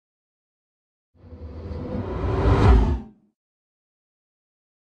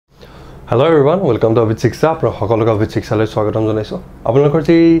Hello everyone, welcome to Abhit Shiksha. Apna hokolok Abhit Shiksha loi swagatam janaisu. Apnalokor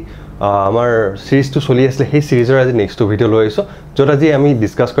ji amar series to choli asile hey series er aji next video loi aisu. Jot aji ami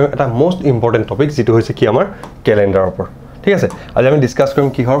discuss korim eta most important topic jitu hoise ki amar calendar opor. ঠিক আছে আজি আমি discuss কৰিম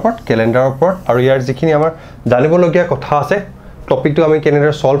কিহৰ ওপৰত ক্যালেন্ডাৰৰ ওপৰত আৰু ইয়াৰ যিখিনি আমাৰ জানিবলগীয়া কথা আছে টপিকটো আমি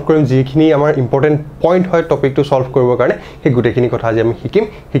কেনেদৰে সলভ কৰিম যিখিনি আমাৰ ইম্পৰ্টেন্ট পইণ্ট হয় টপিকটো সলভ কৰিবৰ কাৰণে সেই গুটেখিনি কথা আজি আমি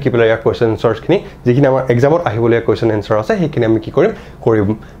শিকি পেলাই ইয়াৰ কোৱেশ্চন আনসাৰছখিনি যিখিনি আমাৰ এক্সামত আহিবলগীয়া কোৱেশ্চন আনসাৰ আছে সেইখিনি আমি কি কৰিম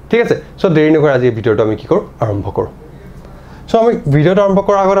ঠিক আছে সো দেৰি নকৰি আজি ভিডিঅটো আমি কি কৰো আৰম্ভ কৰো সো আমি ভিডিঅটো আৰম্ভ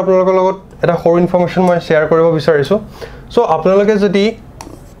কৰাৰ আগত আপোনালোকৰ লগত এটা সৰু ইনফৰমেশন মই শেয়াৰ কৰিব বিচাৰিছো সো আপোনালোকে যদি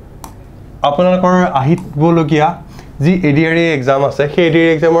আপোনালোকৰ আহিবলগীয়া जी एडीआरई एग्जाम আছে সেই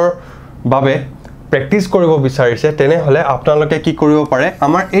এডীআৰই এক্সামৰ বাবে প্ৰ্যাকটিস কৰিব বিচাৰিছে তেনে হলে আপোনালোকে কি কৰিব পাৰে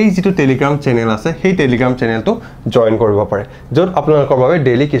আমাৰ এই যেটো টেলিগ্ৰাম চেনেল আছে সেই টেলিগ্ৰাম চেনেলটো জয়েন কৰিব পাৰে যত আপোনালোকৰ বাবে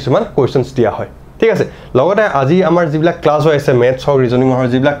ডেইলি কিছুমান কোৱেশ্চনছ দিয়া হয় ঠিক আছে লগতে আজি আমাৰ জিবিলাক ক্লাস হৈ আছে ম্যাথছ আৰু ৰিজনিং হৰ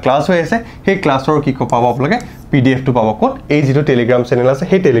জিবিলাক ক্লাস হৈ আছে সেই ক্লাসৰ কি পাব আপোনালোকে PDF টো পাব কোন এই যেটো টেলিগ্ৰাম চেনেল আছে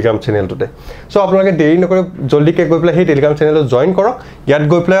সেই টেলিগ্ৰাম চেনেলটোতে সো আপোনালোকে দেৰি নকৰি জলদিকে গৈ পেলাই সেই টেলিগ্ৰাম চেনেলটো জয়েন কৰক ইয়াত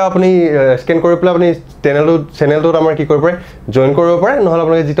গৈ পেলাই আপুনি স্ক্যান কৰি পেলাই আপুনি চেনেলটোত আমাৰ কি কৰিব পাৰে জয়েন কৰিব পাৰে নহলে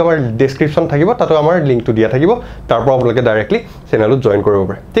আপোনালোকে যেটো আমাৰ ডেসক্ৰিপচন থাকিব তাতো আমাৰ লিংকটো দিয়া থাকিব তাৰ পৰা আপোনালোকে ডাইৰেক্টলি চেনেলটো জয়েন কৰিব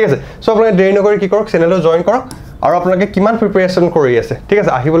পাৰে ঠিক আছে সো আপোনালোকে দেৰি নকৰি কি কৰক চেনেলটো জয়েন কৰক আৰু আপোনালোকে কিমান প্ৰিপাৰেচন কৰি আছে ঠিক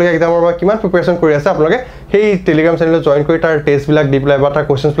আছে আহিবলগীয়া এক্সামৰ বাবে কিমান প্ৰিপাৰেচন কৰি আছে আপোনালোকে সেই টেলিগ্ৰাম চেনেলত জয়েন কৰি তাৰ টেষ্ট বিলাক দি পেলাই বা তাৰ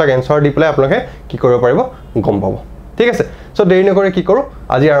কোৱেশ্চনছ বিলাক আনসাৰ দি পেলাই আপোনালোকে কি কৰিব পাৰিব গম পাব ঠিক আছে সো দেৰি নকৰি কি কৰো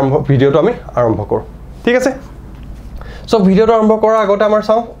আজি ভিডিঅটো আমি আৰম্ভ কৰো ঠিক আছে সো ভিডিঅটো আৰম্ভ কৰাৰ আগতে আমাৰ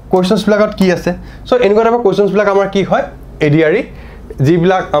চাও কোৱেশ্চনছ বিলাকত কি আছে সো এনেকুৱা টাইপৰ কোৱেশ্চনছ বিলাক আমাৰ কি হয় এডিআৰই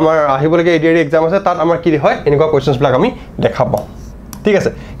যিবিলাক আমাৰ আহিবলগীয়া এডিআৰই এক্সাম আছে তাত আমাৰ কি হয় এনেকুৱা কোৱেশ্চনছ বিলাক আমি দেখা পাওঁ ঠিক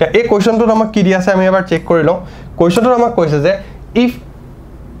আছে তা এই কোৱেশ্চনটো আমাক কি দিয়া আছে আমি এবাৰ চেক কৰি লওঁ কোৱেশ্চনটো আমাক কৈছে যে ইফ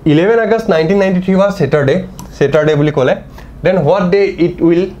 11 August 1993 was Saturday বুলি ক'লে then what day it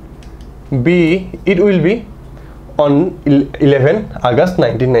will be on 11 August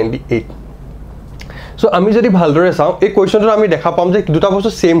 1998 so আমি যদি ভালদৰে চাও এই কোৱেশ্চনটো আমি দেখা পাম যে দুটা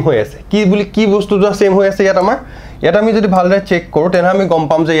বস্তু সেম হৈ আছে কি বস্তুটো সেম হৈ আছে ইয়াত আমি যদি ভালদৰে চেক কৰো তেনে আমি গম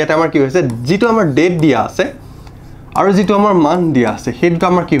পাম যে ইয়াত আমাৰ কি হৈছে যেটো আমাৰ ডেট দিয়া আছে আৰু যেটো আমাৰ মান দিয়া আছে সেইটো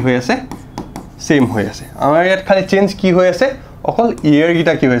আমাৰ কি হৈ আছে সেম হৈ আছে আমাৰ ইয়াত খালি চেঞ্জ কি হৈ আছে অকল ইয়াৰ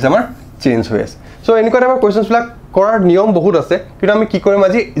গিটা কি হৈছে আমাৰ চেঞ্জ হৈ আছে সো এনেকুৱা টাইপৰ কোৱেশ্চনছ বিলাক কৰাৰ নিয়ম বহুত আছে কিন্তু আমি কি কৰিম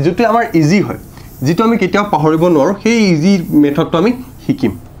আজি যেটো আমাৰ ইজি হয় যেটো আমি কেতিয়াও পাহৰিব নোৱাৰো সেই ইজি মেথডটো আমি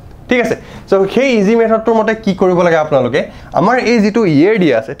শিকিম ঠিক আছে সো সেই ইজি মেথডটোৰ মতে কি কৰিব লাগে আপোনালোকে আমাৰ এই যেটো ইয়াৰ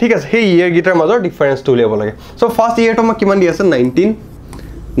দিয়া আছে ঠিক আছে সেই ইয়াৰ গিটাৰ মাজৰ ডিফাৰেন্সটো উলিয়াব লাগে সো ফাৰ্স্ট ইয়াৰটো আমাৰ কিমান দিয়া আছে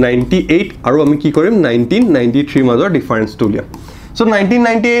 1998 আৰু আমি কি কৰিম 1993 মাজৰ ডিফাৰেন্সটো উলিয়াম সো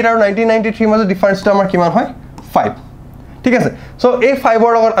 1998 আৰু 1993 মাজৰ ডিফাৰেন্সটো আমাৰ কিমান হয় 5 ঠিক আছে সো এই 5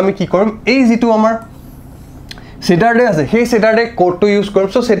 ৰ লগত আমি কি কৰিম এই যেটো আমাৰ Saturday আছে সেই Saturday কোডটো ইউজ কৰিম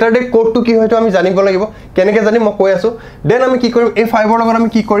সো Saturday কোডটো কি হয়তো আমি জানিব লাগিব কেনেকৈ জানিম মই কৈ আছো দেন আমি কি কৰিম এই 5 ৰ লগত আমি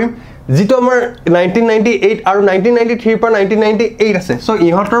কি কৰিম যেটো আমাৰ 1998 আৰু 1993 পৰা 1998 আছে সো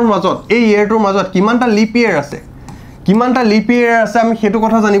ইহতৰ মাজত এই ইয়াৰটোৰ মাজত কিমানটা লিপ ইয়াৰ আছে আমি হেতু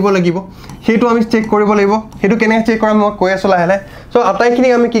কথা জানিব লাগিব হেতু আমি চেক কৰিব লাগিব হেতু কেনে চেক কৰাম মই কৈ আছো লাহে সো আটাইখিনি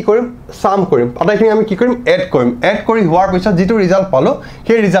আমি কি কৰিম সাম কৰিম আটাইখিনি আমি কি কৰিম এড কৰি হোৱাৰ পিছত যেটো ৰিজাল্ট পালো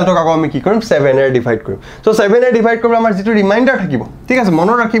সেই ৰিজাল্টক আকৌ আমি কি কৰিম 7 এৰ ডিভাইড কৰিম সো 7 এৰ ডিভাইড কৰিলে আমাৰ যেটো ৰিমাইন্ডাৰ থাকিব ঠিক আছে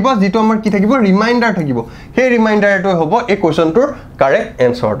মনত ৰাখিব যেটো আমাৰ কি থাকিব ৰিমাইন্ডাৰ থাকিব সেই ৰিমাইন্ডাৰটো হ'ব এই কোৱেশ্চনটোৰ কাৰেক্ট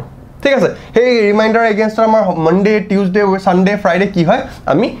এনসাৰটো ঠিক আছে সেই ৰিমাইন্ডাৰ এগেইনষ্ট আমাৰ মনডে টিউজডে সানডে ফ্ৰাইডে কি হয়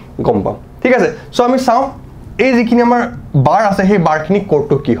আমি গম পাম ঠিক আছে সো আমি চাও এই যিখিনি আমাৰ বাৰ আছে সেই বাৰখিনি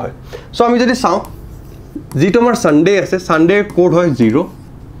কোডটো কি হয় সো আমি যদি চাও যেটো আমাৰ সানডে আছে সানডেৰ কোড হয় 0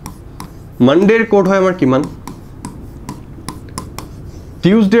 মনডেৰ কোড হয় আমাৰ কিমান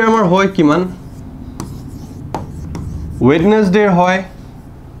টিউজডে আমাৰ হয় কিমান ওয়েডনেসডে হয়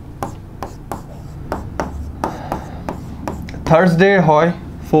থাৰ্সডে হয়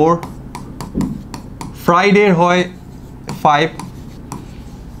 4 ফ্ৰাইডে হয় 5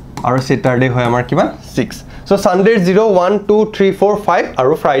 আৰু স্যাটাৰডে হয় আমাৰ কিমান 6 So Sunday 0 1 2 3 4 5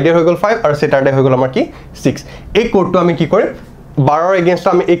 আৰু Friday হৈ গল 5 আৰু Saturday হৈ গল আমাৰ কি 6 এই কোডটো আমি কি কৰিম 12 এগেইনষ্ট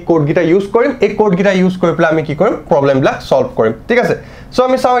আমি এই কোড গিটা ইউজ কৰিম এই কোড গিটা ইউজ কৰি পেলাই আমি কি কৰিম প্ৰবলেম বিলাক সলভ কৰিম ঠিক আছে সো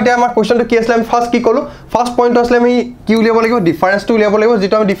আমি চাও এটা আমাৰ কোৱেশ্চনটো কি আছিল আমি ফাৰ্স্ট কি কলো ফাৰ্স্ট পইণ্ট আছিল আমি কি উলিয়াব লাগিব ডিফাৰেন্সটো উলিয়াব লাগিব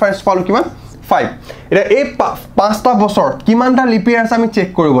যেটো আমি ডিফাৰেন্স পালো কিমান 5 এটা এই পাঁচটা বছৰ কিমানটা লিপ ইয়াৰ আছে আমি চেক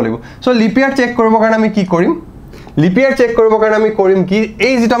কৰিব লাগিব সো লিপ ইয়াৰ চেক কৰিবৰ কাৰণে আমি কি কৰিম লিপ ইয়াৰ চেক কৰিবৰ কাৰণে আমি কৰিম কি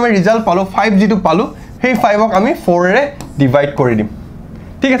এই যেটো আমি ৰিজাল্ট পালো 5 যেটো পালো সেই 5 ক আমি 4 ৰে ডিভাইড কৰি দিম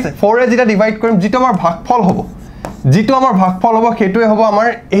ঠিক আছে 4 ৰে যেটা ডিভাইড কৰিম যেটো আমাৰ ভাগফল হ'ব সেইটোৱে হ'ব আমাৰ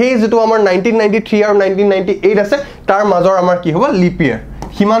এই যেটো আমাৰ 1993 আৰু 1998 আছে তাৰ মাজৰ আমাৰ কি হ'ব লিপ ইয়াৰ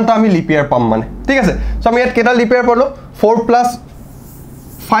হিমানটা আমি লিপ ইয়াৰ পাম মানে ঠিক আছে সো আমি ইয়াত কেটা লিপ ইয়াৰ পালো 4 +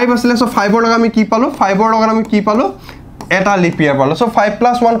 5 আছিলে সো 5 ৰ লগত আমি কি পালো 5 ৰ লগত আমি কি পালো এটা লিপ ইয়াৰ পালো সো 5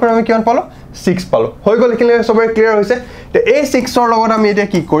 + 1 কৰি আমি কিমান পালো 6 পালো হৈ গল কিনে সবে ক্লিয়াৰ হৈছে তে এই 6 ৰ লগত আমি এটা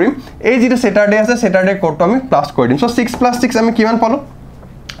কি কৰিম এই যেটো স্যাটাৰডে আছে স্যাটাৰডে কোডটো আমি প্লাস কৰি দিম সো 6 + 6 আমি কিমান পালো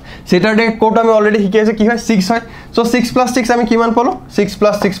স্যাটারডে কোড আমি অলরেডি শিখি আছে কি হয় 6 হয় সো 6 + 6 আমি কিমান পালো 6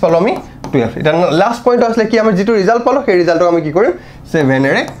 + 6 পালো আমি 12 এটা লাস্ট পয়েন্ট আসলে কি আমি যেটো ৰিজাল্ট পালো সেই ৰিজাল্টক আমি কি কৰিম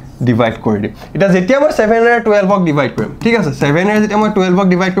 7 এৰে ডিভাইড কৰি দিম এটা যেতিয়া মই 7 এৰে 12 ক ডিভাইড কৰিম ঠিক আছে 7 এৰে যেতিয়া মই 12 ক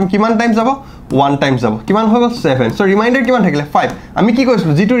ডিভাইড কৰিম কিমান টাইম যাব 1 টাইম যাব কিমান হৈ গল 7 সো ৰিমাইন্ডাৰ কিমান থাকিলে 5 আমি কি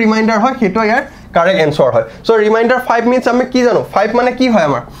কৈছিলো যেটো ৰিমাইন্ডাৰ হয় হেটো ইয়াৰ কারেক্ট आंसर হয় সো রিমাইন্ডার 5 মিনিটস আমি কি জানো 5 মানে কি হয়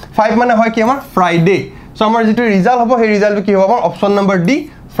আমার 5 মানে হয় কি আমার ফ্রাইডে সো আমার যেটো রিজাল্ট হ'ব সেই ৰিজাল্টটো কি হ'ব আমাৰ অপচন নম্বৰ ডি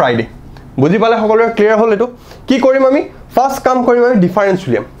ফ্ৰাইডে বুজি পালে সকলোৰে ক্লিয়াৰ হ'ল এটো কি কৰিম আমি ফাৰ্স্ট কাম কৰিম আমি ডিফাৰেন্স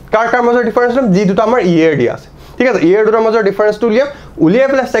উলিয়াম কাৰ মাজৰ ডিফাৰেন্স উলিয়াম যি দুটা আমাৰ ইয়াৰ দি আছে ঠিক আছে ইয়াৰ দুটাৰ মাজৰ ডিফাৰেন্সটো উলিয়াই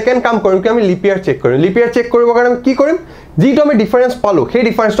পেলাই সেকেন্ড কাম কৰিম কি আমি লিপ ইয়াৰ চেক কৰিম লিপ ইয়াৰ চেক কৰিবৰ কাৰণে আমি কি কৰিম যেটো আমি ডিফাৰেন্স পালো সেই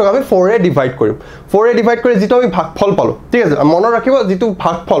ডিফাৰেন্সটো আমি 4 এ ডিভাইড কৰিম 4 এ ডিভাইড কৰি যেটো আমি ভাগফল পালো ঠিক আছে মনত ৰাখিব যেটো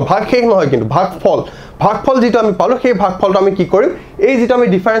ভাগফল ভাগ শেষ নহয় কিন্তু ভাগফল যেটো আমি পালো সেই ভাগফলটো আমি কি কৰিম এই যেটো আমি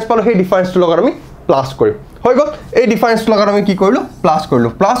ডিফাৰেন্স পালো সেই ডিফাৰেন্সটো লগত আমি প্লাস কৰিম হৈ গল এই ডিফাৰেন্সটো লগত আমি কি কৰিলো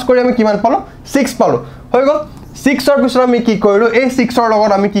প্লাস কৰি আমি কিমান পালো 6 পালো হৈ গল 6 ৰ পিছত আমি কি কৰিলো এই 6 ৰ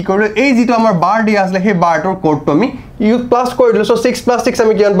লগত আমি কি কৰিলো এই যেটো আমাৰ বাৰ দি আছিল সেই বাৰটোৰ কোডটো আমি ইউজ প্লাস কৰি দিলো সো 6 + 6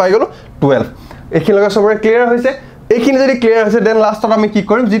 আমি কিমান পাই গলো 12 এইখিনি লগা সবৰে ক্লিয়াৰ হৈছে এইখিনি যদি ক্লিয়াৰ হৈছে দেন লাষ্টত আমি কি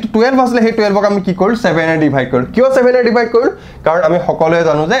কৰিম যেটো 12 আছিল সেই 12 ক আমি কি কৰিলো 7 এ ডিভাইড কৰিলো কিয় 7 এ ডিভাইড কৰিলো কাৰণ আমি সকলোৱে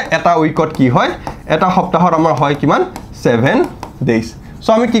জানো যে এটা উইকত কি হয় এটা সপ্তাহত আমাৰ হয় কিমান 7 ডেজ সো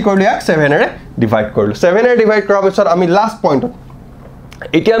আমি কি কৰিলো ইয়াক 7 এৰে ডিভাইড কৰিলো 7 এৰে ডিভাইড কৰাৰ পিছত আমি লাষ্ট পইণ্টত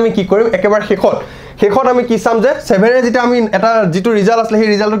এতিয়া আমি কি কৰিম একেবাৰে শেষত আমি কি চাম যে 7 এ যেটা আমি এটা যেটো ৰিজাল্ট আছিল সেই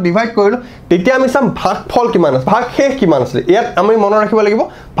ৰিজাল্টক ডিভাইড কৰিলো তেতিয়া আমি চাম ভাগফল কিমান আছে ভাগ শেষ কিমান আছিল ইয়াত আমি মনত ৰাখিব লাগিব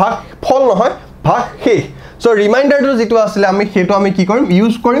ভাগফল নহয় ভাগ শেষ সো ৰিমাইন্ডাৰটো যেটো আছিল আমি হেটো আমি কি কৰিম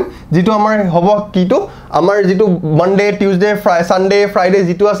ইউজ কৰিম যেটো আমাৰ হ'ব কিটো আমাৰ যেটো মনডে টিউজডে সানডে ফ্ৰাইডে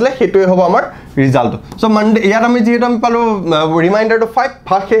যেটো আছিল হেটোই হ'ব আমাৰ ৰিজাল্ট সো মনডে ইয়াত আমি যেটো আমি পালো ৰিমাইন্ডাৰটো 5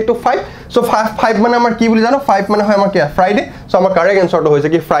 ভাগ শেষটো 5 সো 5 মানে আমাৰ কি বুলি জানো 5 মানে হয় আমাৰ কি ফ্ৰাইডে সো আমাৰ কাৰেক্ট आंसरটো হৈছে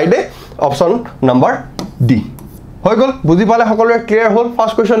কি ফ্ৰাইডে অপচন নম্বৰ ডি হৈ গল বুজি পালে সকলোৰে ক্লিয়াৰ হ'ল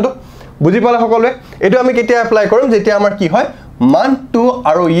ফাৰ্স্ট কোৱেশ্চনটো বুজি পালে সকলোৰে এটো আমি কেতিয়া এপ্লাই কৰিম যেতিয়া আমাৰ কি হয় মান্থ টু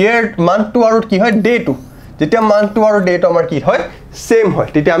আৰু ইয়াৰ মান্থ টু আৰু কি হয় ডে টু যেতিয়া মান্থ টু আৰু ডে টু আমাৰ কি হয় সেম হয়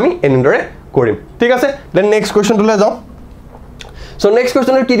তেতিয়া আমি এনেদৰে কৰিম ঠিক আছে দেন নেক্সট কোৱেশ্চনটোলৈ যাও সো নেক্সট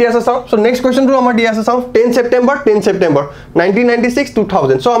কোৱেশ্চনটো কি দি আছে চাও সো নেক্সট কোৱেশ্চনটো আমাৰ দি আছে চাও 10 সেপ্টেম্বৰ 1996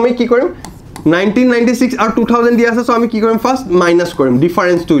 2000 সো আমি কি কৰিম 1996 আৰু 2000 দি আছে সো আমি কি কৰিম ফাৰ্স্ট মাইনাস কৰিম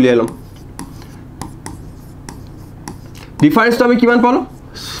ডিফাৰেন্সটো উলিয়াই লম ডিফাৰেন্সটো আমি কিমান পালো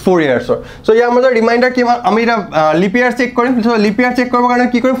 4 years সো ইয়াৰ মাজৰ ৰিমাইন্ডাৰ কিমান আমি এটা লিপ ইয়াৰ চেক কৰিম সো লিপ ইয়াৰ চেক কৰিবৰ কাৰণে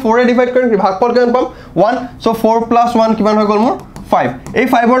কি কৰিম 4 এ ডিভাইড কৰিম ভাগফল কিমান পাম 1 সো 4 + 1 কিমান হৈ গল মোৰ 5 এই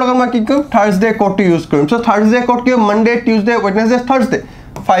 5 ৰ লগত মই কি কৰিম থাৰ্সডে কোডটো ইউজ কৰিম সো থাৰ্সডে কোড কি মনডে টিউজডে ওয়েডনেসডে থাৰ্সডে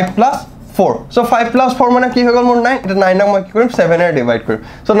 5 + 4 সো 5 + 4 মানে কি হৈ গল মোৰ 9 এটা 9 ক মই কি কৰিম 7 এ ডিভাইড কৰিম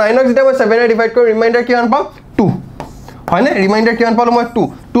সো 9 ক যেতিয়া মই 7 এ ডিভাইড কৰিম ৰিমাইন্ডাৰ কিমান পাম 2 হয় না ৰিমাইন্ডাৰ কিমান পালো মই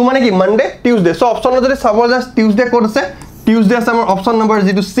 2 মানে কি মনডে টিউজডে সো অপচনত যদি চাব জাস্ট টিউজডে কোড আছে টিউজডে আছে আমাৰ অপচন নম্বৰ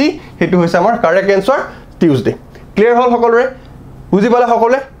যেটো সি হেতু হৈছে আমাৰ কাৰেক্ট आंसर টিউজডে ক্লিয়াৰ হ'ল সকলোৰে বুজি পালে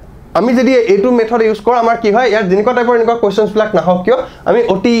সকলোৰে আমি যদি এটো মেথড ইউজ কৰো আমাৰ কি হয় ইয়াৰ যেনেকুৱা টাইপৰ এনেকুৱা কোৱেশ্চনছ বিলাক নাহক কিয় আমি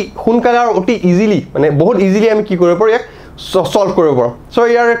অতি সোনকালে আৰু অতি ইজিলি মানে বহুত ইজিলি আমি কি কৰিব পাৰো ইয়াক সলভ কৰিব পাৰো সো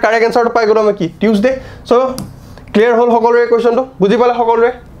ইয়াৰ কাৰেক্ট आंसरটো পাই গলো আমি কি টিউজডে সো ক্লিয়াৰ হ'ল সকলোৰে কোৱেশ্চনটো বুজি পালে সকলোৰে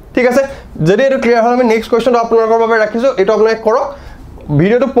ঠিক আছে যদি এটো ক্লিয়াৰ হ'ল আমি নেক্সট কোৱেশ্চনটো আপোনালোকৰ বাবে ৰাখিছো এটো আপোনালোকে কৰক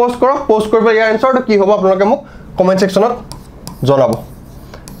ভিডিওটো পোষ্ট কৰক পোষ্ট কৰিব ইয়াৰ आंसरটো কি হ'ব আপোনালোকে মোক কমেন্ট সেকশনত জনাব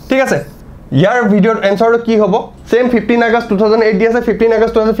ঠিক আছে ইয়াৰ ভিডিওৰ आंसरটো কি হ'ব সেম 15 আগষ্ট 2008 দি আছে 15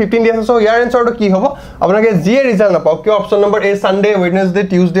 আগষ্ট 2015 দি আছে সো ইয়াৰ आंसरটো কি হ'ব আপোনালোকে জিয়ে ৰিজাল্ট নাপাও কিয় অপচন নম্বৰ এ সানডে ওয়েডনেসডে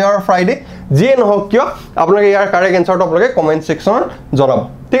টিউজডে আৰু ফ্ৰাইডে জিয়ে নহওক কিয় আপোনালোকে ইয়াৰ কাৰেক্ট आंसरটো আপোনালোকে কমেন্ট সেকশনত জনাব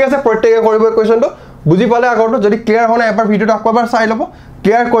ঠিক আছে প্ৰত্যেককে কৰিব কোৱেশ্চনটো বুজি পালে আগৰটো যদি ক্লিয়াৰ হোৱা নাই এবাৰ ভিডিওটো আকবাৰ চাই লব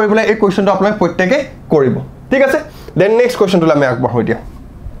ক্লিয়াৰ কৰিবলৈ এই কোৱেশ্চনটো আপোনালোকে প্ৰত্যেককে কৰিব ঠিক আছে দেন নেক্সট কোৱেশ্চনটো আমি আগবঢ়াই দিয়া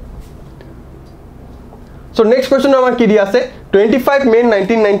So next question আমাৰ কি দি আছে 25 May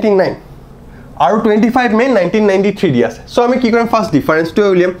 1999 আৰু 25 May 1993 দি আছে সো আমি কি কৰিম ফাৰ্স্ট ডিফাৰেন্সটো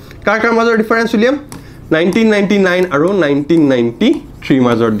উলিয়াম কাৰ মাজৰ ডিফাৰেন্স উলিয়াম 1999 আৰু 1993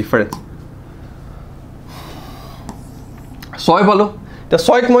 মাজৰ ডিফাৰেন্স 6 পালো তে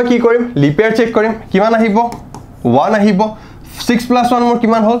 6 ক মই কি কৰিম লিপ ইয়াৰ চেক কৰিম কিমান আহিব 1 আহিব 6 + 1 মোৰ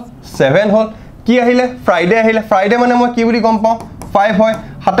কিমান হ'ল 7 হ'ল কি আহিলে ফ্ৰাইডে মানে মই কি বুলি গম পাও 5 হয়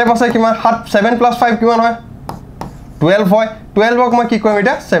হাতে পাছে কিমান 7 + 5 কিমান হয় 12 হয় 12 ক মই কি কৰিম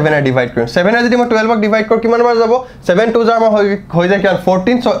এটা 7 এ ডিভাইড কৰিম 7 এ যদি মই 12 ক ডিভাইড কৰ কিমান বাৰ যাব 7 2 জাৰ মই হৈ যায় কিমান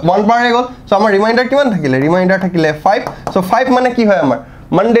 14 সো 1 বাৰ হৈ গল সো আমাৰ ৰিমাইন্ডাৰ কিমান থাকিলে ৰিমাইন্ডাৰ থাকিলে 5 সো 5 মানে কি হয় আমাৰ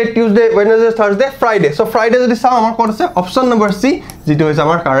Monday, Tuesday, Wednesday, Thursday, Friday. So Friday যদি চাও আমাৰ কোন আছে অপচন নম্বৰ সি যেটো হৈছে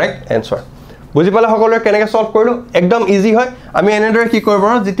আমাৰ কাৰেক্ট আনসাৰ বুজি পালে সকলোৱে কেনেকৈ সলভ কৰিলো একদম ইজি হয় আমি এনেদৰে কি কৰিব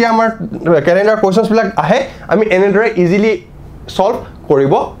পাৰো যেতিয়া আমাৰ ক্যালেন্ডাৰ কোৱেশ্চনছ বিলাক আহে আমি এনেদৰে ইজিলি সলভ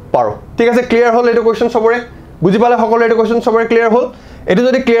কৰিব পাৰো ঠিক আছে ক্লিয়াৰ হল এটো কোৱেশ্চন সবৰে বুজি পালে সকলোৱে এটো কোৱেশ্চন সবৰে ক্লিয়াৰ হল এটো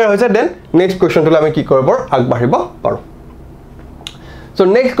যদি ক্লিয়াৰ হৈছে দেন নেক্সট কোৱেশ্চনটো আমি কি কৰিব আগবাঢ়িব পাৰো So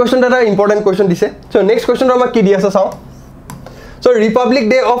next question that are important question dise so next question ro ama ki di asa sao so Republic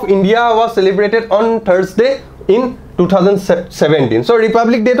Day of India was celebrated on Thursday in 2017 so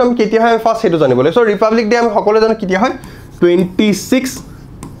Republic Day to ami ketia hoy first hetu janibole so Republic Day ami hokole jane ketia hoy 26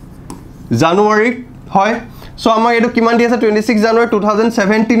 January hoy so ama etu kiman di asa 26 January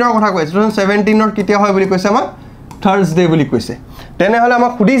 2017 or kotha koise 2017 or ketia hoy boli koise ama Thursday boli koise tene hole ama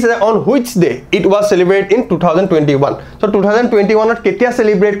khudise on which day it was celebrated in 2021 so 2021 ot ketia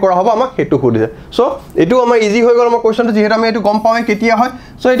celebrate kora hobo ama hetu khudise so etu ama easy hoy gol ama question to jehetu ami etu gom pawe ketia hoy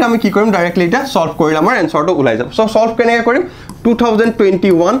so eta ami ki korim directly eta solve koril amar answer to ulai jab so solve kene korim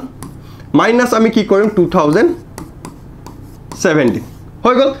 2021 minus ami ki korim 2017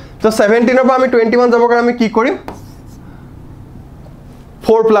 hoy gol so 17 or ami 21 jabo kar ami ki korim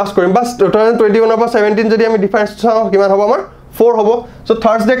 4 plus korim bas 2021 or 17 jodi ami difference chao kiman hobo amar 4 hobo so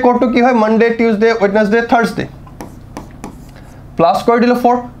Thursday code to ki hoy Monday Tuesday Wednesday Thursday plus kori dilo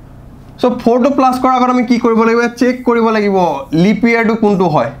 4 so 4 to plus kora agar ami ki koribo lagibo check koribo lagibo leap year to kuntu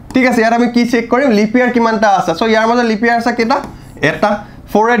hoy ঠিক আছে ইয়ার আমি কি check করিম leap year কিমানটা আছে so ইয়ার মধ্যে leap year আছে কেটা এটা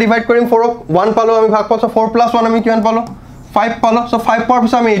 4 এ ডিভাইড করিম 4 1 পালো আমি ভাগ পাছো 4 plus 1 আমি কিমান পালো 5 পালো সো 5 পাওয়ার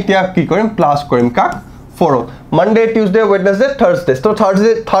পিছত আমি এতিয়া কি করিম প্লাস করিম কাক 4 Monday Tuesday Wednesday Thursday so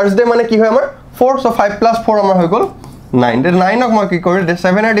Thursday মানে কি হয় আমার 4 so 5 plus 4 আমার হৈ গল 9 the 9 ok মই কি কৰি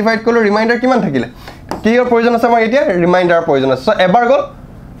 7 এ ডিভাইড কৰিলো ৰিমাইন্ডাৰ কিমান থাকিলে কি এৰ প্ৰয়োজন আছে মই এতিয়া ৰিমাইন্ডাৰ প্ৰয়োজন আছে সো এবাৰ গল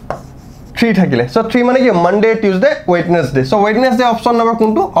 3 থাকিলে সো 3 মানে কি Monday Tuesday Wednesday so Wednesday option number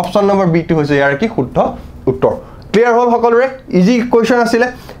কোনটো অপচন নম্বৰ বি টো হৈছে ইয়াৰ কি শুদ্ধ উত্তৰ ক্লিয়াৰ হল সকলোৰে ইজি কোৱেশ্চন আছিল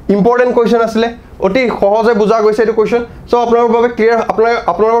ইম্পৰ্টেন্ট কোৱেশ্চন আছিল অতি সহজে বুজা গৈছে এটো কোৱেশ্চন সো আপোনালোকৰ বাবে ক্লিয়াৰ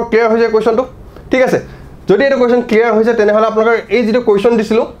আপোনালোকৰ ক্লিয়াৰ হৈছে কোৱেশ্চনটো ঠিক আছে যদি এটো কোৱেশ্চন ক্লিয়াৰ হৈছে তেনে হলে আপোনালোকৰ এই যেটো কোৱেশ্চন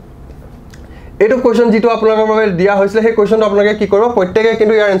দিছিলো এটো কোৱেশ্চন যেটো আপোনালোকৰ বাবে দিয়া হৈছিল সেই কোৱেশ্চনটো আপোনালোকে কি কৰিব প্ৰত্যেককে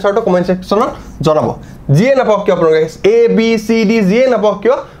কিন্তু ইয়াৰ আনসাৰটো কমেন্ট সেকশনত জনাব জিয়ে নাপাওক কি আপোনালোকে এ বি সি ডি জিয়ে নাপাওক কি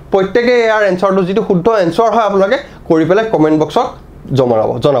প্ৰত্যেককে ইয়াৰ আনসাৰটো যেটো শুদ্ধ আনসাৰ হয় আপোনালোকে কৰি পেলাই কমেন্ট বক্সত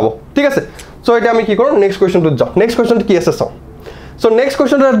জনাব ঠিক আছে সো এটা আমি কি কৰো নেক্সট কোৱেশ্চনটো যাও নেক্সট কোৱেশ্চনটো কি আছে চাও সো নেক্সট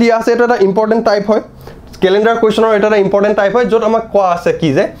কোৱেশ্চনটো দিয়া আছে এটা ইম্পৰ্টেন্ট টাইপ হয় ক্যালেন্ডাৰ কোৱেশ্চনৰ এটা ইম্পৰ্টেন্ট টাইপ হয় যত আমাক কোৱা আছে কি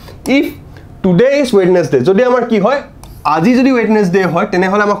যে ইফ টুডে ইজ ওয়েডনেসডে যদি আমাৰ কি হয় আজি যদি ওয়েডনেসডে হয় তেনে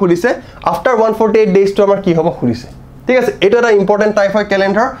হলে আমাক খুলিছে আফটার 148 ডেজ তো আমাৰ কি হ'ব খুলিছে ঠিক আছে এটা এটা ইম্পৰ্টেন্ট টাইপ হয়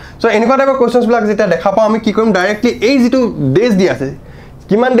ক্যালেন্ডাৰ সো এনেকুৱা টাইপৰ কোৱেশ্চনছ বিলাক যেটা দেখা পাও আমি কি কৰিম ডাইৰেক্টলি এই যেটো ডেজ দিয়া আছে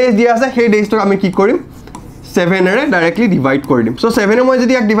কিমান ডেজ দিয়া আছে সেই ডেজটো আমি কি কৰিম 7 এৰে ডাইৰেক্টলি ডিভাইড কৰি দিম সো 7 এ মই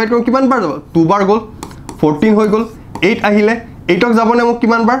যদি এক ডিভাইড কৰো কিমান বাৰ যাব 2 বাৰ গল 14 হৈ গল 8 আহিলে 8ক যাবনে মোক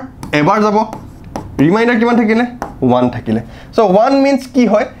কিমান বাৰ এবাৰ যাব ৰিমাইন্ডাৰ কিমান থাকিলে 1 থাকিলে সো 1 মিন্স কি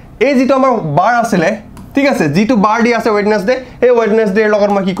হয় এই যেটো আমাৰ বাৰ আছিল ঠিক আছে যেটো বাৰ দি আছে ওয়েডনেসডে এই ওয়েডনেসডে লগত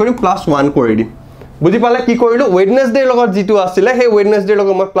মই কি কৰিম +1 কৰি দিম বুজি পালে কি কৰিলো ওয়েডনেসডে লগত যেটো আছিল সেই ওয়েডনেসডে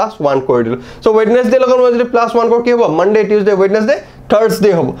লগত মই +1 কৰি দিলো সো ওয়েডনেসডে লগত মই যদি +1 কৰ কি হ'ব মানডে টিউজডে ওয়েডনেসডে থাৰ্সডে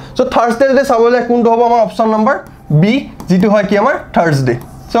হ'ব সো থাৰ্সডে যদি চাবলে কোনটো হ'ব আমাৰ অপচন নম্বৰ বি যেটো হয় কি আমাৰ থাৰ্সডে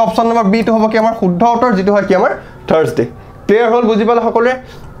সো অপচন নম্বৰ বি টো হ'ব কি আমাৰ শুদ্ধ উত্তৰ যেটো হয় কি আমাৰ থাৰ্সডে ক্লিয়াৰ হল বুজি পালে সকলোৱে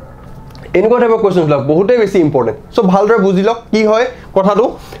এনেকুৱা টাইপৰ কোৱেশ্চন বিলাক বহুতেই বেছি ইম্পৰ্টেন্ট সো ভালদৰে বুজি লওক কি হয় কথাটো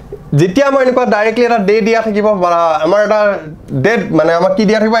যেতিয়া আমাৰ এনেকুৱা ডাইৰেক্টলি এটা ডে দিয়া থাকিব আমাৰ এটা ডেট মানে আমাৰ কি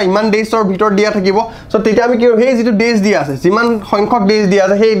দিয়া থাকিব ইমান ডেজৰ ভিতৰত দিয়া থাকিব সো তেতিয়া আমি কি সেই যেটো ডেজ দিয়া আছে যিমান সংখ্যক ডেজ দিয়া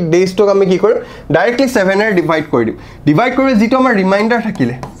আছে সেই ডেজটোক আমি কি কৰিম ডাইৰেক্টলি 7 এৰ ডিভাইড কৰি দিম ডিভাইড কৰি যেটো আমাৰ ৰিমাইন্ডাৰ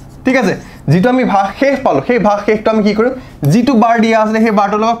থাকিলে ঠিক আছে যেটো আমি ভাগ শেষ পালো সেই ভাগ শেষটো আমি কি কৰিম যেটো বাৰ দিয়া আছে সেই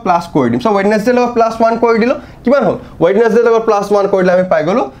বাৰটোৰ লগত প্লাস কৰি দিম সো ওয়েডনেসডে লগত +1 কৰি দিলো কিমান হল ওয়েডনেসডে লগত +1 কৰিলে আমি পাই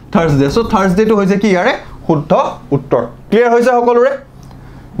গলো থাৰ্সডে সো থাৰ্সডে টো হৈছে কি ইয়াৰে শুদ্ধ উত্তৰ ক্লিয়াৰ হৈছে সকলোৰে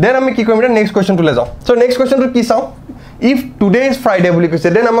দেন আমি কি কৰিম নেক্সট কোৱেশ্চন টু লে যাও সো নেক্সট কোৱেশ্চন টু কি চাও ইফ টুডে ইজ ফ্ৰাইডে বুলি কৈছে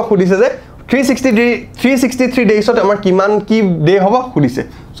দেন আমাক খুদিছে যে 363 ডেজত আমাৰ কিমান কি ডে হ'ব খুদিছে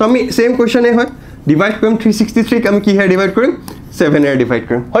সো আমি সেম কোৱেশ্চন হয় ডিভাইড কৰিম 363 আমি কি হে ডিভাইড কৰিম 7 এৰ ডিভাইড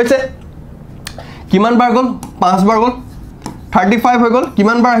কৰিম হৈছে কিমান বাৰ গল 5 বাৰ গল 35 হৈ গল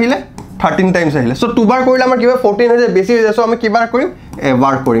কিমান বাৰ আহিলে 13 টাইমছ আহিলে সো 2 বাৰ কৰিলে আমাৰ কি হয় 14 হৈ যায় বেছি হৈ যায় সো আমি কি বাৰ কৰিম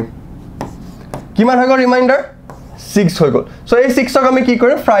এবাৰ কৰিম কিমান হৈ গল ৰিমাইন্ডাৰ 6 হৈ গল সো এই 6ক আমি কি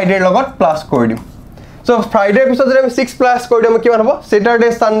কৰিম ফ্ৰাইডে লগত প্লাস কৰি দিম সো ফ্ৰাইডে পিছত যদি আমি 6 প্লাস কৰি দিম কিমান হ'ব স্যাটাৰডে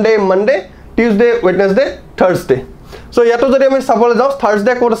Sunday Monday Tuesday Wednesday থাৰ্সডে so ইয়াতো যদি আমি চাবলৈ যাও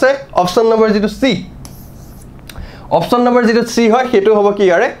থাৰ্সডে কোড আছে অপচন নম্বৰ যেটো সি অপচন নম্বৰ যেটো সি হয় হেতু হ'ব কি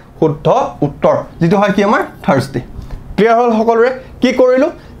ইয়াৰে শুদ্ধ উত্তৰ যেটো হয় কি আমাৰ থাৰ্সডে ক্লিয়াৰ হ'ল সকলোৰে কি কৰিলো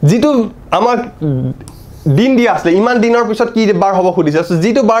যেটো আমাক দিন দিয়া আছে ইমান দিনৰ পিছত কি বাৰ হ'ব খুদিছে সো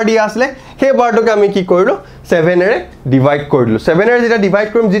যেটো বাৰ দিয়া আছে সেই বাৰটোকে আমি কি কৰিলো 7 এৰে ডিভাইড কৰিলো 7 এৰে যেটা ডিভাইড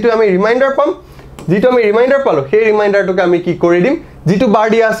কৰিম যেটো আমি ৰিমাইন্ডাৰ পাম যেটো আমি ৰিমাইন্ডাৰ পালো সেই ৰিমাইন্ডাৰটোকে আমি কি কৰি দিম যেটো বাৰ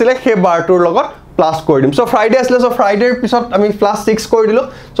দিয়া আছে সেই বাৰটোৰ লগত প্লাস কৰি দিম সো ফ্ৰাইডে আছে সো ফ্ৰাইডেৰ পিছত আমি প্লাস 6 কৰি দিলো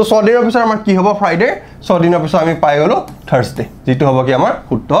সো 6 দিনৰ পিছত আমাৰ কি হ'ব ফ্ৰাইডে 6 দিনৰ পিছত আমি পাই গলো থাৰ্সডে যেটো হ'ব কি আমাৰ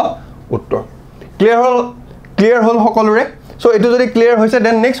শুদ্ধ উত্তৰ ক্লিয়াৰ হ'ল সকলোৰে সো এটো যদি ক্লিয়াৰ হৈছে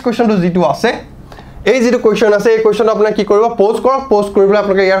দেন নেক্সট কোৱেশ্চনটো যেটো আছে এই যেটো কোৱেশ্চন আছে এই কোৱেশ্চনটো আপুনি কি কৰিব পোস্ট কৰি পেলাই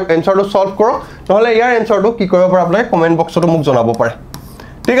আপুনি ইয়াৰ এনসাৰটো সলভ কৰক নহলে ইয়াৰ এনসাৰটো কি কৰিব পাৰে আপুনি কমেন্ট বক্সত মোক জনাব পাৰে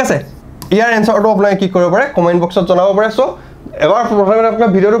ঠিক আছে ইয়াৰ এনসাৰটো আপুনি কি কৰিব পাৰে কমেন্ট বক্সত জনাব পাৰে সো এবাৰ প্ৰথমে আপুনি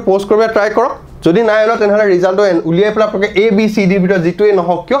ভিডিওটো পোস্ট কৰিব ট্ৰাই কৰক যদি নাই হলো তেনেহলে ৰিজাল্টটো উলিয়াই পেলাই আপুনি A B C D video যেটোই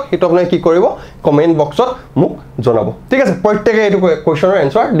নহক কিয় হেতু আপুনি কি কৰিব কমেন্ট বক্সত মোক জনাব ঠিক আছে প্ৰত্যেককে এটো কোৱেশ্চনৰ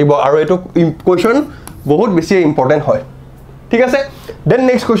এনসাৰ দিব আৰু এটো কোৱেশ্চন বহুত বেছি ইম্পৰ্টেন্ট হয় ঠিক আছে then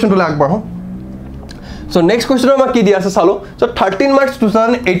next কোৱেশ্চনটো আগবাঢ়ো So next question আমাৰ কি দিয়া আছে চালো so 13 March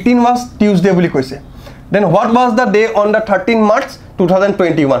 2018 was Tuesday বুলি কৈছে then what was the day on the 13 March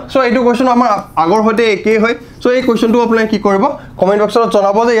 2021 so এইটো কোৱেশ্চন আমাৰ আগৰ হতে একেই হয় so এই কোৱেশ্চনটো আপুনি কি কৰিব কমেন্ট বক্সত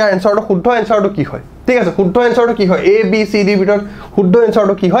জনাব যে ইয়াৰ এনসাৰটো শুদ্ধ এনসাৰটো কি হয় ঠিক আছে শুদ্ধ এনসাৰটো কি হয় এ বি সি ডি ভিতৰত শুদ্ধ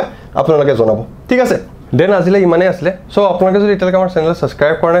এনসাৰটো কি হয় আপোনালোকে জনাব ঠিক আছে দেন আজিলে ইমানে আসলে সো আপোনালোকে যদি এতিয়ালৈকে আমাৰ চেনেল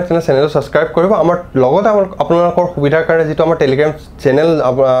সাবস্ক্ৰাইব কৰা নাই তেনে চেনেলটো সাবস্ক্ৰাইব কৰিব আমাৰ লগতে আপোনালোকৰ সুবিধাৰ কাৰণে যেটো আমাৰ টেলিগ্ৰাম চেনেল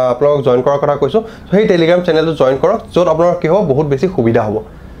আপোনালোক জয়েন কৰাৰ কথা কৈছো সো সেই টেলিগ্ৰাম চেনেলটো জয়েন কৰক যত আপোনাৰ কি হ'ব বহুত বেছি সুবিধা হ'ব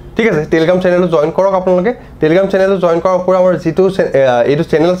ঠিক আছে টেলিগ্ৰাম চেনেলটো জয়েন কৰক আপোনালোকে টেলিগ্ৰাম চেনেলটো জয়েন কৰাৰ উপৰি আমাৰ যেটো এইটো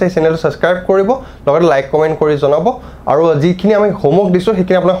চেনেল আছে চেনেলটো সাবস্ক্ৰাইব কৰিব লগতে লাইক কমেন্ট কৰি জনাব আৰু যিখিনি আমি হোমৱৰ্ক দিছো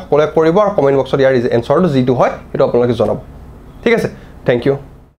সেইখিনি আপোনালোকে সকলোৱে কৰিব আৰু কমেন্ট বক্সত ইয়াৰ এনসাৰটো যেটো হয় সেইটো আপোনালোকে জনাব ঠিক আছে থ্যাংক ইউ